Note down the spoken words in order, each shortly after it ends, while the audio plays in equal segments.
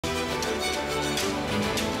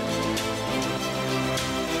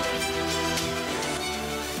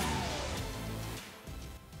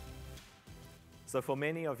So for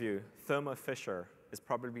many of you, Thermo Fisher is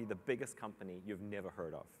probably the biggest company you've never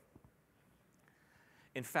heard of.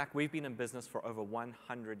 In fact, we've been in business for over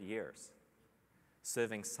 100 years,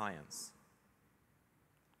 serving science.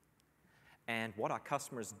 And what our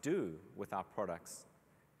customers do with our products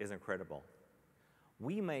is incredible.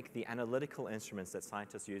 We make the analytical instruments that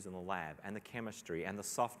scientists use in the lab, and the chemistry and the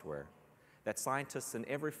software that scientists in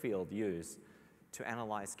every field use to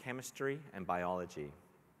analyze chemistry and biology.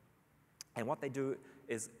 And what they do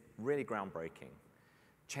is really groundbreaking,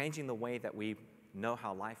 changing the way that we know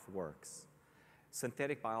how life works.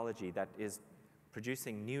 Synthetic biology that is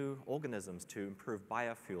producing new organisms to improve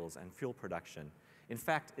biofuels and fuel production. In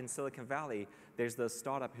fact, in Silicon Valley, there's the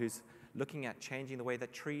startup who's looking at changing the way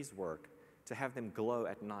that trees work to have them glow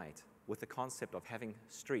at night with the concept of having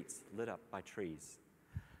streets lit up by trees.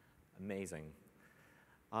 Amazing.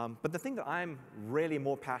 But the thing that I'm really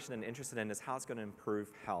more passionate and interested in is how it's going to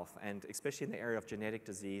improve health, and especially in the area of genetic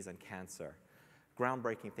disease and cancer.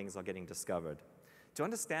 Groundbreaking things are getting discovered. To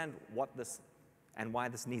understand what this and why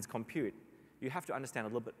this needs compute, you have to understand a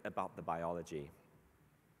little bit about the biology.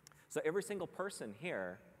 So every single person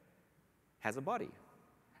here has a body.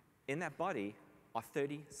 In that body are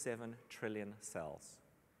 37 trillion cells.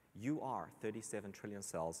 You are 37 trillion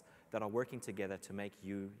cells that are working together to make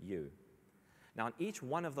you, you. Now, in each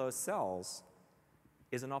one of those cells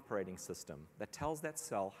is an operating system that tells that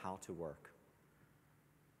cell how to work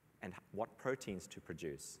and what proteins to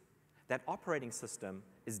produce. That operating system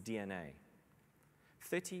is DNA.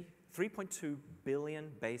 3.2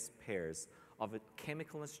 billion base pairs of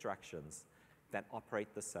chemical instructions that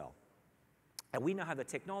operate the cell. And we now have the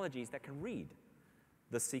technologies that can read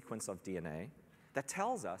the sequence of DNA that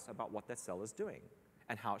tells us about what that cell is doing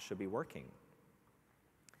and how it should be working.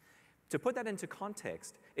 To put that into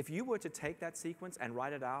context, if you were to take that sequence and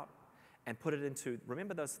write it out and put it into,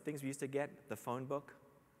 remember those things we used to get, the phone book?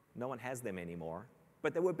 No one has them anymore,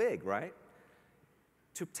 but they were big, right?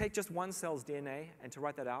 To take just one cell's DNA and to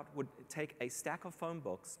write that out would take a stack of phone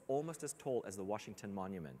books almost as tall as the Washington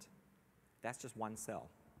Monument. That's just one cell.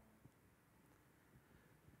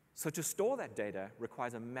 So to store that data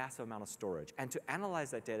requires a massive amount of storage. And to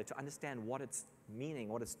analyze that data, to understand what it's meaning,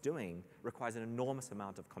 what it's doing, requires an enormous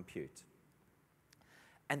amount of compute.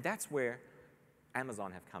 And that's where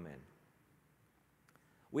Amazon have come in.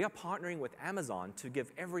 We are partnering with Amazon to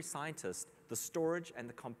give every scientist the storage and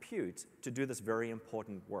the compute to do this very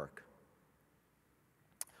important work.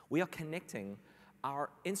 We are connecting our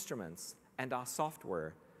instruments and our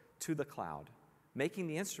software to the cloud, making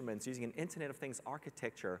the instruments using an Internet of Things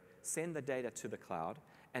architecture send the data to the cloud,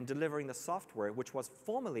 and delivering the software, which was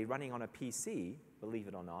formerly running on a PC, believe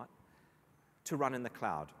it or not, to run in the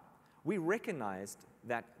cloud. We recognized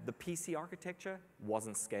that the PC architecture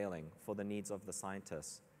wasn't scaling for the needs of the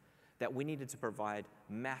scientists, that we needed to provide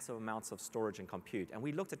massive amounts of storage and compute. And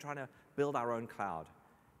we looked at trying to build our own cloud.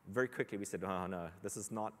 Very quickly we said, oh no, this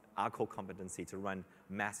is not our core competency to run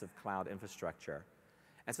massive cloud infrastructure.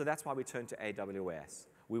 And so that's why we turned to AWS.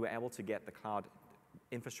 We were able to get the cloud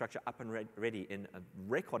infrastructure up and ready in a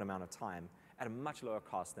record amount of time at a much lower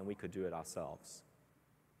cost than we could do it ourselves.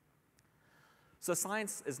 So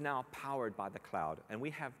science is now powered by the cloud, and we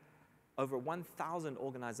have over 1,000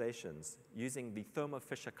 organizations using the Thermo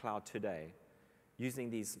Fisher cloud today, using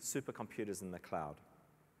these supercomputers in the cloud.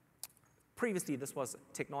 Previously, this was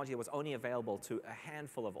technology that was only available to a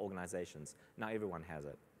handful of organizations. Now everyone has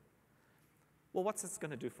it. Well, what's this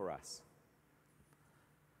going to do for us?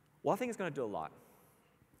 Well, I think it's going to do a lot.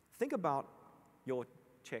 Think about your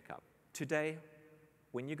checkup. Today,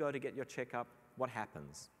 when you go to get your checkup, what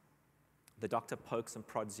happens? The doctor pokes and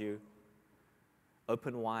prods you,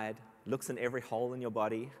 open wide, looks in every hole in your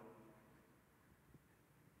body,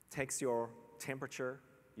 takes your temperature,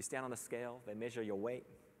 you stand on a scale, they measure your weight.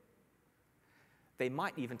 They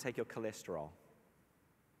might even take your cholesterol.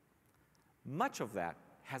 Much of that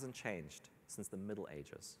hasn't changed since the Middle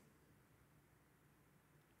Ages.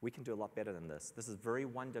 We can do a lot better than this. This is very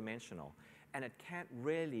one-dimensional, and it can't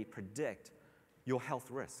really predict your health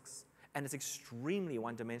risks. And it's extremely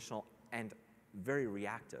one-dimensional and very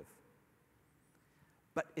reactive.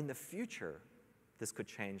 But in the future, this could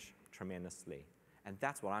change tremendously, and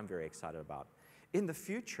that's what I'm very excited about. In the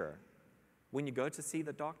future, when you go to see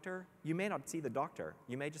the doctor, you may not see the doctor.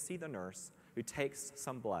 You may just see the nurse who takes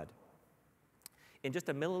some blood. In just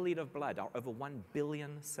a milliliter of blood are over 1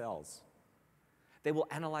 billion cells. They will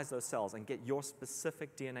analyze those cells and get your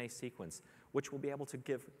specific DNA sequence, which will be able to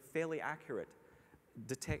give fairly accurate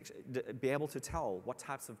be able to tell what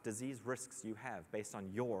types of disease risks you have based on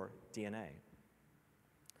your DNA.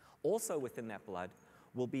 Also within that blood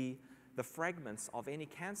will be the fragments of any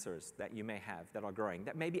cancers that you may have that are growing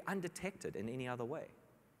that may be undetected in any other way.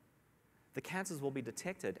 The cancers will be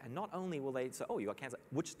detected, and not only will they say, oh, you got cancer,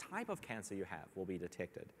 which type of cancer you have will be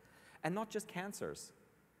detected. And not just cancers,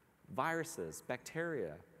 viruses,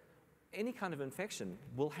 bacteria, any kind of infection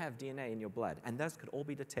will have DNA in your blood, and those could all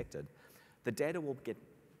be detected. The data will get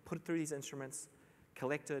put through these instruments,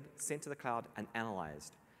 collected, sent to the cloud, and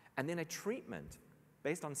analyzed. And then a treatment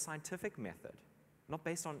based on scientific method, not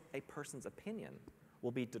based on a person's opinion,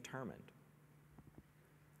 will be determined.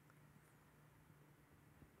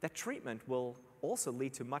 That treatment will also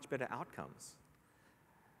lead to much better outcomes.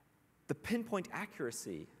 The pinpoint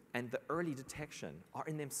accuracy and the early detection are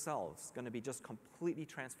in themselves going to be just completely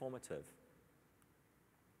transformative.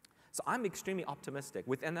 So I'm extremely optimistic.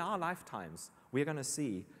 Within our lifetimes, we're going to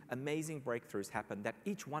see amazing breakthroughs happen that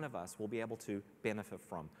each one of us will be able to benefit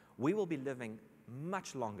from. We will be living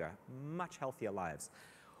much longer, much healthier lives.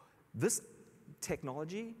 This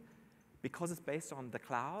technology, because it's based on the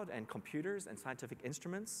cloud and computers and scientific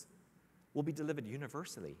instruments, will be delivered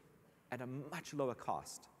universally at a much lower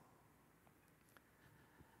cost.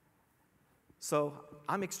 So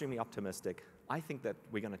I'm extremely optimistic. I think that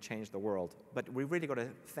we're going to change the world, but we really got to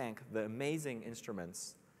thank the amazing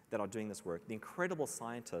instruments that are doing this work, the incredible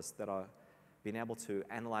scientists that are being able to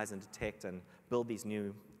analyze and detect and build these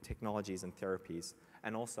new technologies and therapies,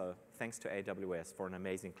 and also thanks to AWS for an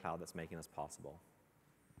amazing cloud that's making this possible.